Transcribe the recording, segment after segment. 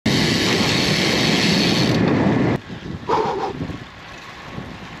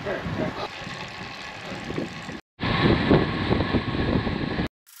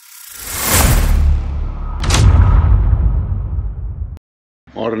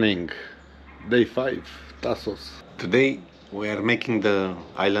morning, day 5, Thassos. Today we are making the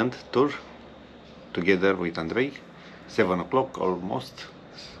island tour together with Andrei. 7 o'clock almost,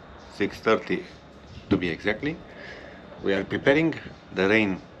 6:30 to be exactly. We are preparing. The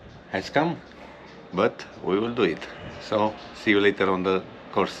rain has come, but we will do it. So see you later on the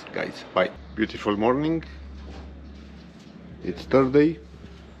course, guys. Bye. Beautiful morning. It's Thursday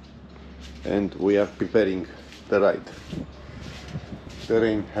and we are preparing the ride. The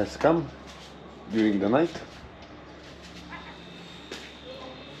rain has come during the night.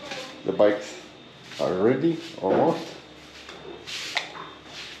 The bikes are ready almost.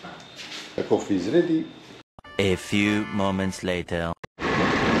 The coffee is ready. A few moments later.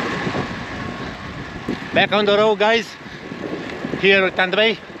 Back on the road, guys. Here with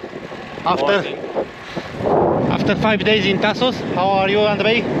Andrei. After 5 days in Thassos. How are you,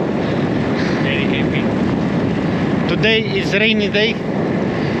 Andrei? Very happy. Today is rainy day,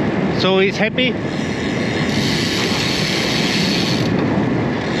 so he's happy.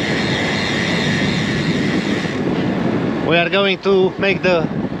 We are going to make the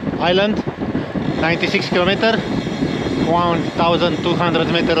island 96 km,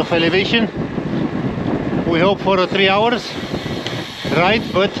 1,200 meters of elevation. We hope for a 3 hours ride,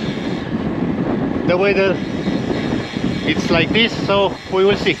 but the weather it's like this, so we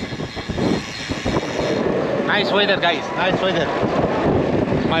will see. Nice weather, guys, nice weather.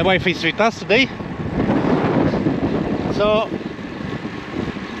 My wife is with us today, so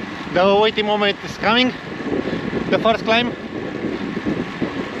the waiting moment is coming. The first climb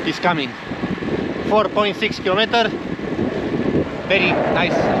is coming. 4.6 km. Very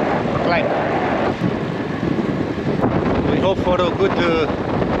nice climb. We hope for a good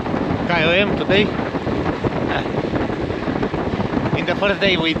KOM today. In the first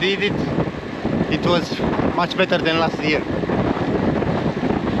day we did it, it was much better than last year.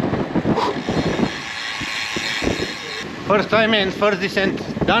 First time and first descent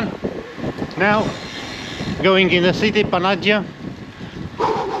done. Now going in the city, Panagia.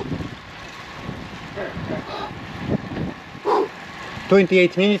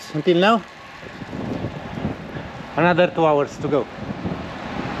 "28 minutes until now. Another 2 hours to go."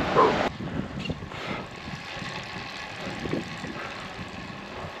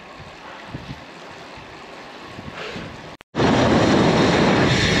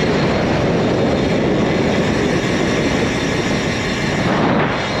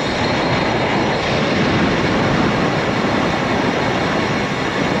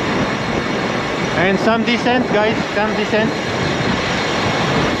 And some descent, guys, some descent.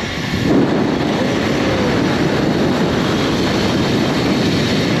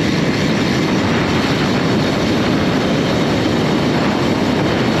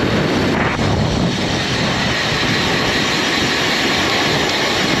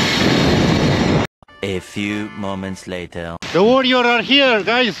 A few moments later. The warriors are here,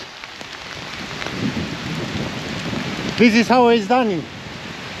 guys. This is how it's done.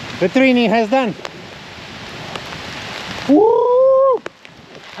 The training has done. Woo!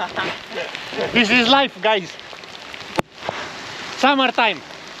 This is life, guys. Summertime.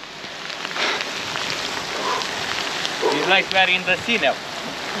 It's like we are in the sea now.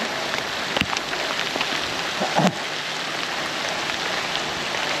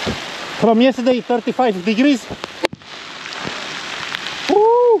 From yesterday, 35 degrees.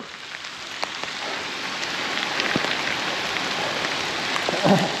 Woo!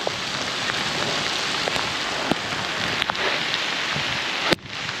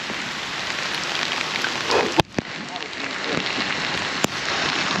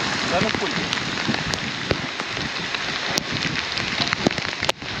 Dar nu pui.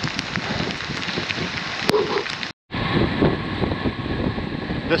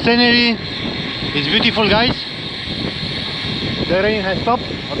 The scenery is beautiful, guys. The rain has stopped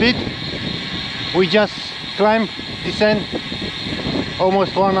a bit. We just climbed, descend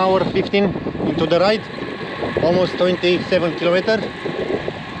almost 1 hour 15 into the ride, almost 27 kilometers.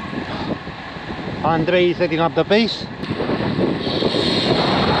 Andrei is setting up the pace.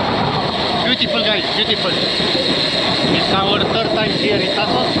 Beautiful, guys, beautiful. It's our 3rd time here in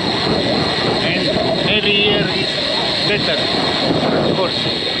Thassos, and every year is better, of course.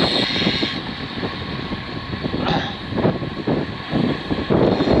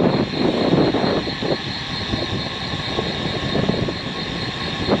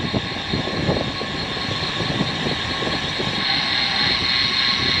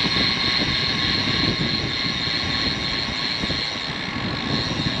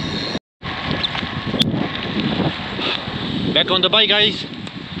 Back on the bike, guys.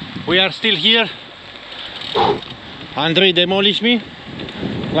 We are still here. Andrei demolished me.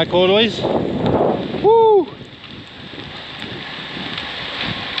 like always. Woo!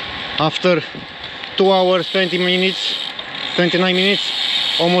 After 2 hours 20 minutes 29 minutes,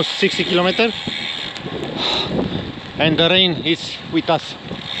 almost 60 kilometers, and the rain is with us.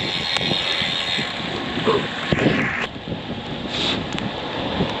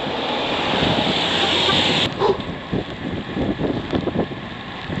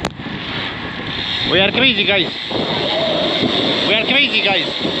 We are crazy, guys. We are crazy, guys.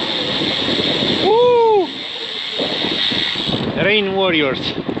 Woo! Rain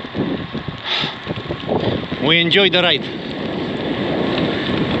warriors. We enjoy the ride.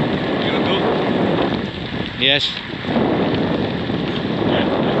 You do? Yes.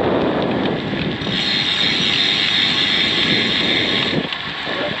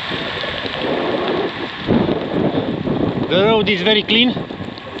 The road is very clean,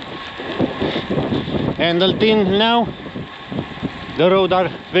 and until now the roads are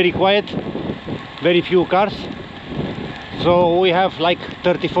very quiet, very few cars, so we have like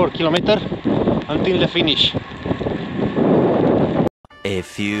 34 kilometers until the finish. A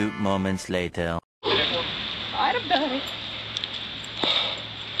few moments later.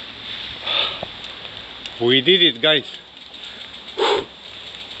 We did it, guys.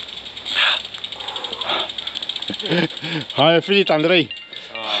 How you feel it, Andrei?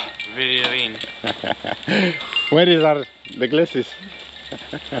 Very rain. Where is the glasses?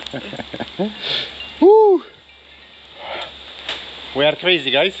 Woo! We are crazy,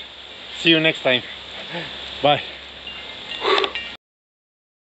 guys. See you next time. Bye.